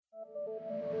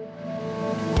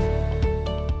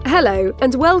Hello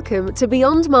and welcome to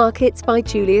Beyond Markets by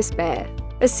Julius Baer,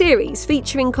 a series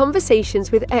featuring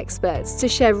conversations with experts to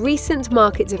share recent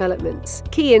market developments,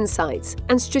 key insights,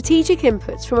 and strategic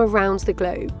inputs from around the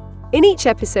globe. In each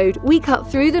episode, we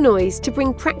cut through the noise to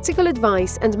bring practical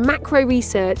advice and macro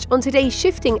research on today's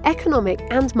shifting economic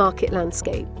and market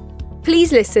landscape.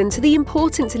 Please listen to the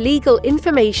important legal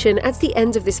information at the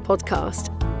end of this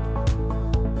podcast.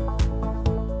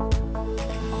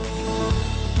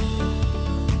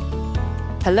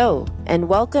 Hello, and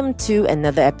welcome to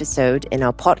another episode in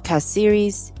our podcast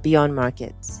series, Beyond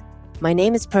Markets. My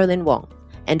name is Perlin Wong,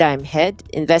 and I'm Head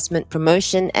Investment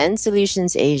Promotion and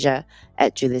Solutions Asia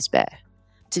at Julius Baer.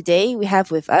 Today, we have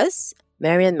with us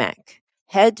Marian Mak,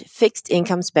 Head Fixed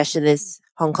Income Specialist,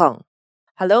 Hong Kong.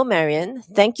 Hello, Marian.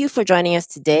 Thank you for joining us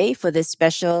today for this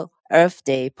special Earth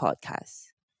Day podcast.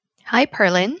 Hi,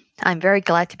 Perlin. I'm very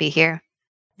glad to be here.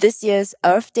 This year's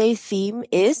Earth Day theme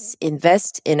is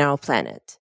Invest in Our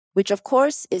Planet, which of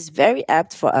course is very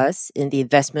apt for us in the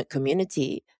investment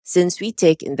community since we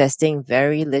take investing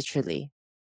very literally.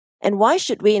 And why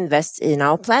should we invest in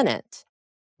our planet?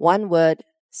 One word,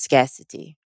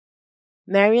 scarcity.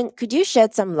 Marian, could you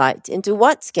shed some light into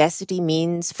what scarcity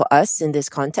means for us in this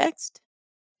context?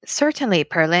 Certainly,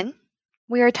 Perlin.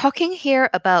 We are talking here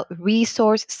about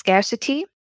resource scarcity,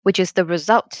 which is the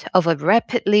result of a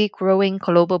rapidly growing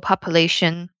global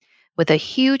population with a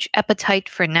huge appetite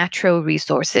for natural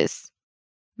resources.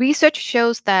 Research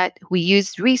shows that we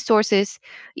use resources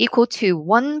equal to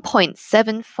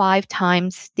 1.75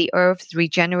 times the Earth's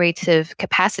regenerative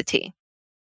capacity.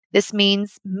 This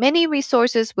means many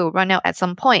resources will run out at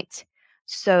some point,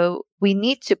 so we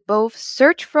need to both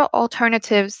search for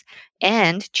alternatives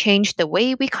and change the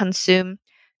way we consume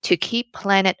to keep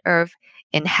planet Earth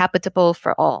inhabitable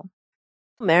for all.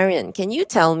 Marian, can you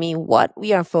tell me what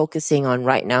we are focusing on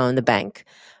right now in the bank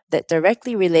that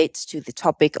directly relates to the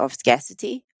topic of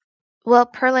scarcity? Well,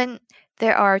 Perlin,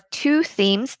 there are two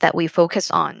themes that we focus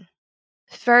on.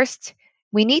 First,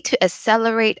 we need to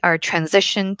accelerate our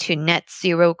transition to net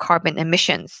zero carbon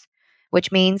emissions,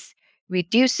 which means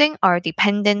reducing our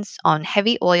dependence on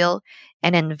heavy oil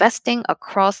and investing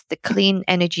across the clean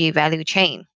energy value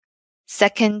chain.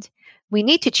 Second, we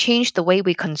need to change the way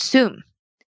we consume.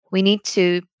 We need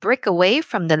to break away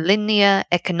from the linear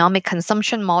economic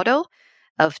consumption model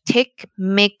of take,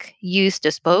 make, use,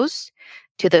 dispose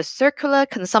to the circular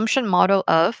consumption model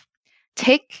of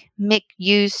take, make,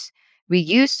 use,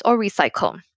 reuse, or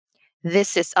recycle.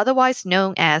 This is otherwise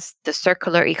known as the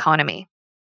circular economy.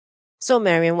 So,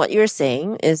 Marian, what you're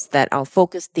saying is that our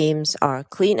focus themes are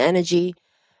clean energy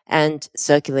and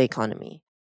circular economy.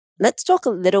 Let's talk a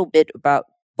little bit about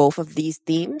both of these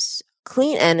themes.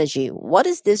 Clean energy, what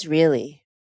is this really?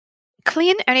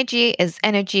 Clean energy is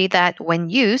energy that, when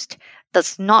used,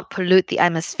 does not pollute the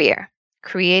atmosphere,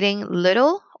 creating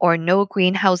little or no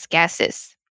greenhouse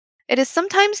gases. It is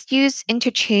sometimes used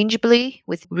interchangeably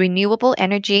with renewable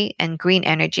energy and green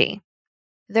energy.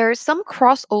 There are some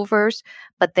crossovers,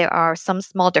 but there are some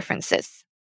small differences.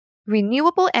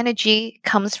 Renewable energy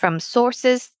comes from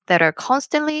sources that are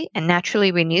constantly and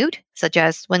naturally renewed, such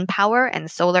as wind power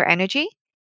and solar energy,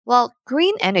 while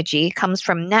green energy comes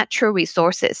from natural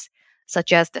resources,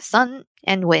 such as the sun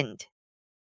and wind.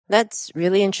 That's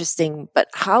really interesting, but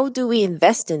how do we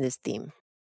invest in this theme?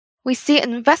 We see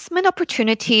investment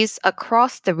opportunities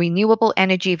across the renewable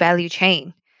energy value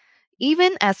chain,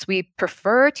 even as we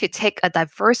prefer to take a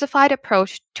diversified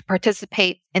approach to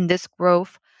participate in this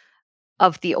growth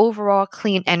of the overall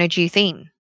clean energy theme.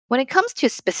 When it comes to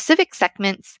specific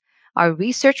segments, our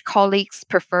research colleagues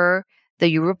prefer the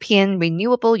European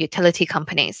renewable utility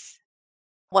companies.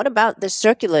 What about the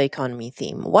circular economy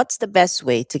theme? What's the best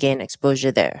way to gain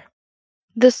exposure there?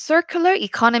 The circular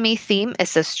economy theme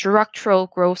is a structural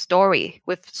growth story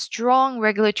with strong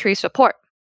regulatory support.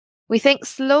 We think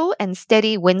slow and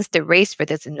steady wins the race for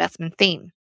this investment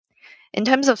theme. In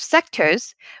terms of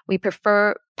sectors, we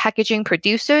prefer packaging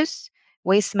producers,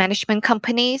 waste management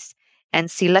companies,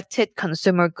 and selected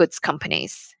consumer goods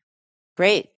companies.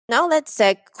 Great. Now let's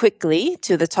seg quickly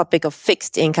to the topic of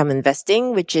fixed income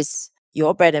investing, which is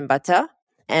your bread and butter.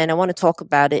 And I want to talk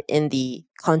about it in the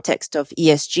context of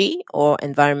ESG, or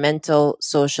environmental,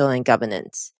 social, and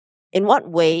governance. In what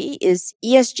way is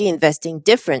ESG investing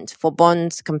different for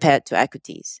bonds compared to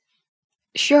equities?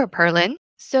 Sure, Perlin.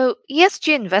 So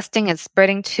ESG investing is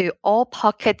spreading to all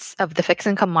pockets of the fixed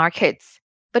income markets.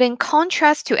 But in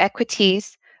contrast to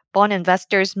equities, bond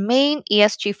investors' main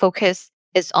ESG focus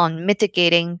is on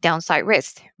mitigating downside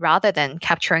risk rather than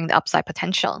capturing the upside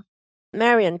potential.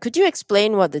 Marian, could you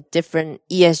explain what the different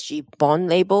ESG bond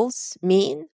labels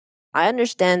mean? I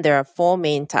understand there are four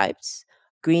main types: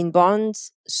 green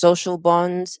bonds, social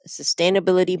bonds,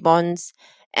 sustainability bonds,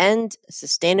 and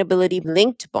sustainability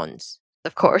linked bonds.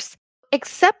 Of course,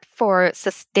 except for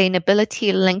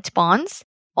sustainability linked bonds,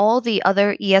 all the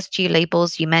other ESG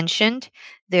labels you mentioned,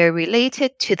 they're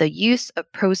related to the use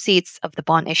of proceeds of the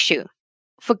bond issue.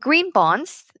 For green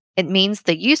bonds, it means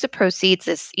the use of proceeds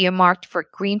is earmarked for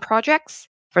green projects.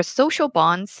 For social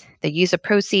bonds, the use of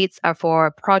proceeds are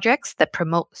for projects that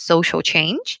promote social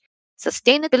change.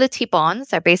 Sustainability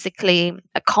bonds are basically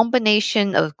a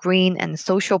combination of green and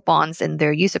social bonds in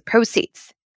their use of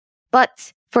proceeds.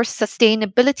 But for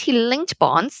sustainability linked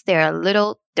bonds, they're a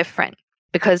little different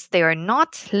because they are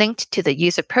not linked to the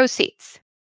use of proceeds.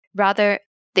 Rather,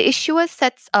 the issuer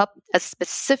sets up a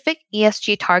specific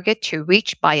ESG target to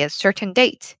reach by a certain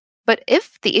date. But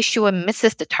if the issuer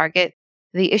misses the target,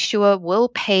 the issuer will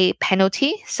pay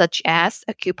penalty such as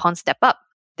a coupon step up.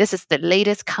 This is the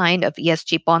latest kind of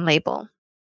ESG bond label.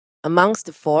 Amongst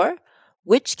the four,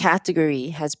 which category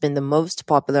has been the most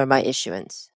popular by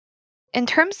issuance? In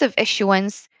terms of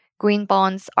issuance, green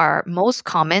bonds are most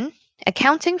common,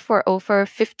 accounting for over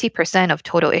 50% of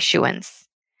total issuance.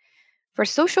 For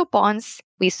social bonds,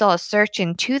 we saw a surge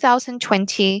in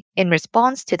 2020 in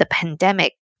response to the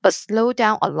pandemic, but slowed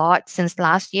down a lot since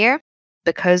last year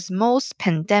because most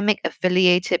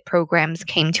pandemic-affiliated programs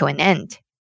came to an end.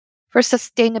 For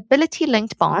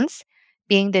sustainability-linked bonds,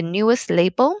 being the newest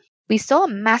label, we saw a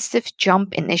massive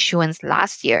jump in issuance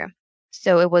last year.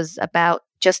 So it was about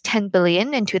just 10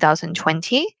 billion in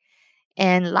 2020,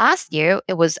 and last year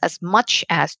it was as much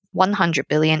as 100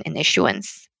 billion in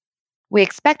issuance. We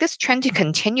expect this trend to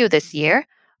continue this year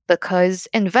because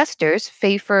investors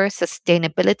favor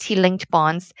sustainability-linked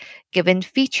bonds given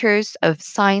features of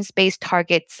science-based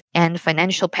targets and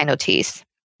financial penalties,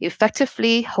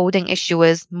 effectively holding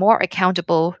issuers more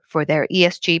accountable for their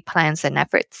ESG plans and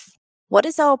efforts. What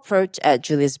is our approach at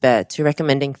Julius Baer to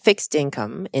recommending fixed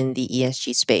income in the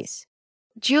ESG space?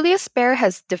 Julius Baer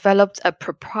has developed a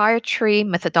proprietary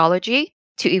methodology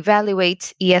to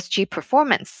evaluate ESG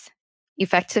performance,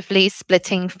 effectively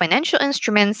splitting financial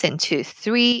instruments into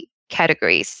three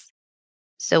categories.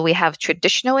 So we have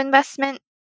traditional investment,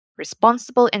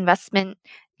 responsible investment,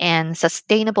 and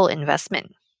sustainable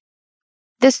investment.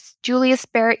 This Julius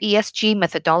Baer ESG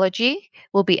methodology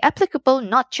will be applicable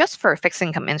not just for fixed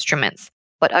income instruments,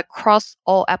 but across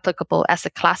all applicable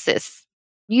asset classes.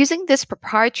 Using this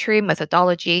proprietary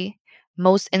methodology,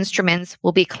 most instruments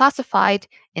will be classified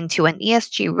into an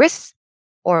ESG risk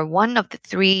or one of the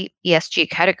three ESG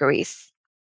categories.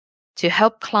 To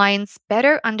help clients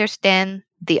better understand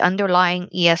the underlying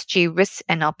ESG risks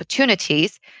and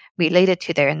opportunities related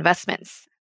to their investments.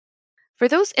 For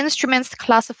those instruments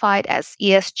classified as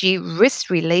ESG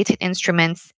risk-related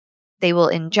instruments, they will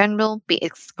in general be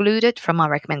excluded from our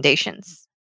recommendations.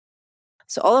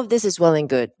 So all of this is well and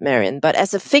good, Marion, but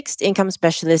as a fixed income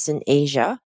specialist in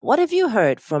Asia, what have you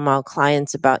heard from our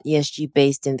clients about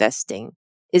ESG-based investing?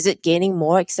 Is it gaining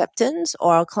more acceptance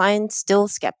or are clients still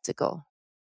skeptical?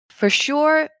 For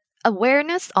sure,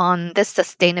 awareness on this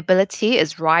sustainability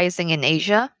is rising in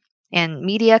Asia, and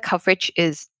media coverage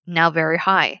is now very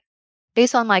high.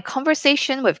 Based on my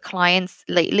conversation with clients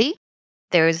lately,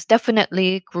 there is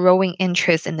definitely growing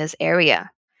interest in this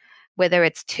area, whether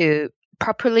it's to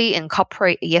properly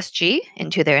incorporate ESG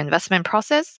into their investment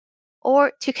process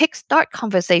or to kickstart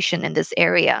conversation in this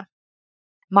area.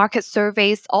 Market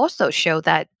surveys also show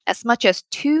that as much as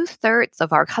 2/3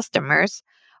 of our customers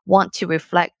want to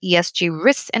reflect ESG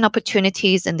risks and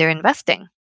opportunities in their investing.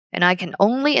 And I can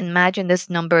only imagine this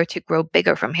number to grow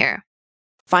bigger from here.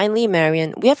 Finally,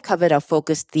 Marion, we have covered our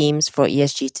focus themes for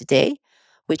ESG today,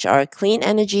 which are clean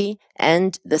energy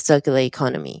and the circular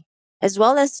economy, as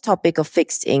well as the topic of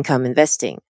fixed income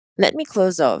investing. Let me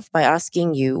close off by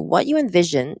asking you what you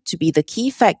envision to be the key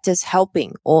factors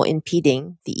helping or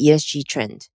impeding the ESG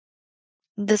trend.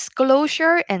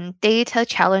 Disclosure and data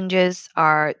challenges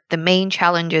are the main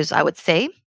challenges, I would say.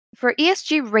 For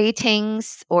ESG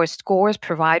ratings or scores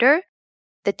provider,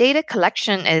 the data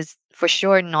collection is for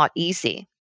sure not easy.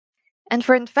 And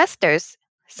for investors,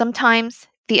 sometimes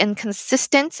the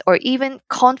inconsistent or even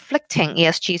conflicting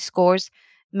ESG scores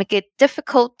make it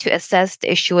difficult to assess the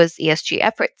issuer's ESG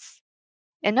efforts.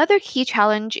 Another key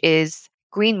challenge is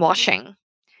greenwashing.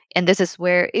 And this is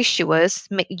where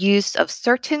issuers make use of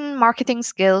certain marketing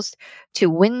skills to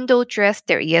window dress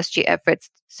their ESG efforts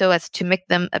so as to make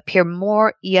them appear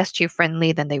more ESG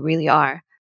friendly than they really are.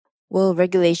 Will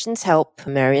regulations help,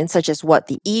 Marion, such as what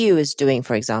the EU is doing,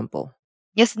 for example?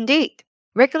 Yes, indeed.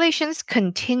 Regulations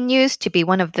continues to be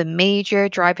one of the major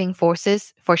driving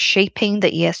forces for shaping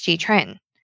the ESG trend.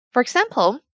 For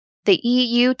example, the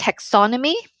EU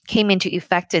taxonomy came into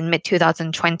effect in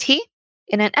mid-2020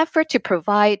 in an effort to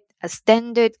provide a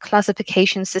standard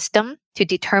classification system to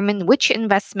determine which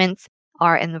investments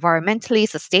are environmentally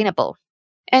sustainable.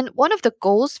 And one of the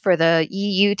goals for the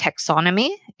EU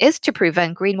taxonomy is to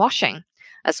prevent greenwashing,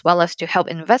 as well as to help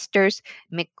investors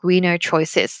make greener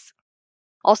choices.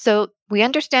 Also, we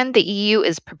understand the EU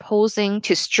is proposing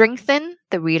to strengthen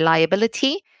the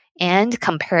reliability and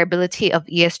comparability of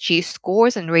ESG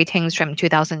scores and ratings from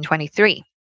 2023.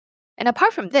 And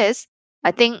apart from this,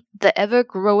 I think the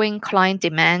ever-growing client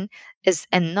demand is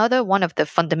another one of the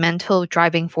fundamental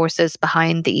driving forces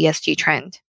behind the ESG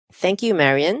trend. Thank you,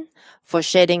 Marian, for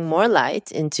shedding more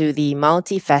light into the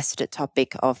multifaceted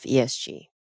topic of ESG.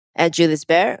 At Julius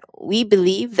Baer, we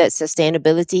believe that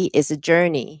sustainability is a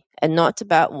journey and not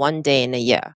about one day in a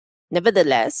year.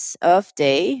 Nevertheless, Earth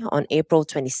Day on April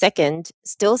 22nd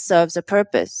still serves a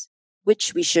purpose,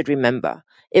 which we should remember.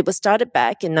 It was started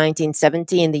back in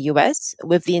 1970 in the US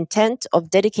with the intent of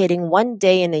dedicating one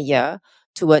day in a year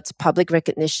towards public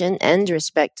recognition and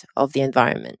respect of the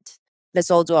environment. Let's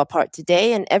all do our part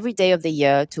today and every day of the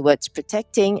year towards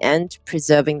protecting and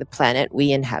preserving the planet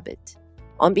we inhabit.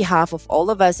 On behalf of all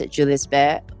of us at Julius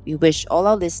Baer, we wish all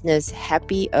our listeners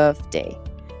Happy Earth Day.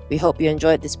 We hope you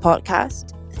enjoyed this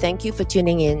podcast. Thank you for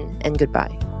tuning in and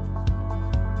goodbye.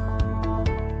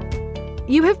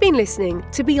 You have been listening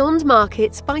to Beyond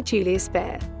Markets by Julius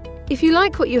Baer. If you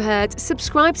like what you heard,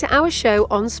 subscribe to our show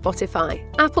on Spotify,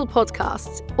 Apple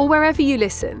Podcasts, or wherever you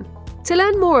listen. To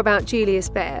learn more about Julius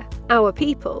Baer, our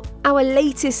people, our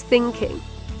latest thinking,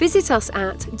 visit us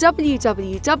at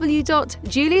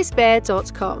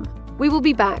www.juliusbaer.com. We will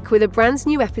be back with a brand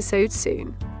new episode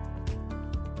soon.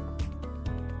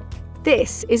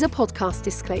 This is a podcast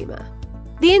disclaimer.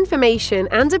 The information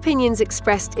and opinions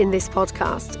expressed in this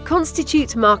podcast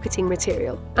constitute marketing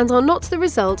material and are not the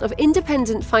result of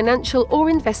independent financial or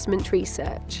investment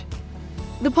research.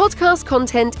 The podcast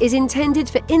content is intended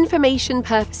for information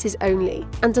purposes only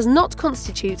and does not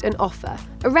constitute an offer,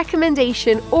 a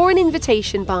recommendation, or an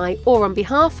invitation by or on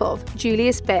behalf of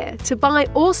Julius Baer to buy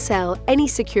or sell any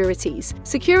securities,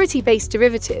 security-based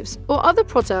derivatives, or other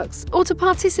products, or to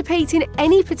participate in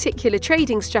any particular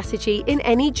trading strategy in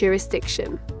any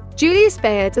jurisdiction. Julius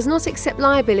Baer does not accept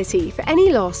liability for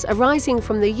any loss arising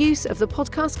from the use of the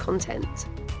podcast content.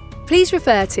 Please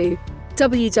refer to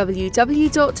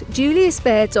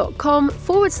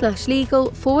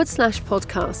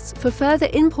www.juliusbaer.com/legal/podcasts for further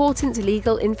important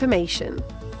legal information.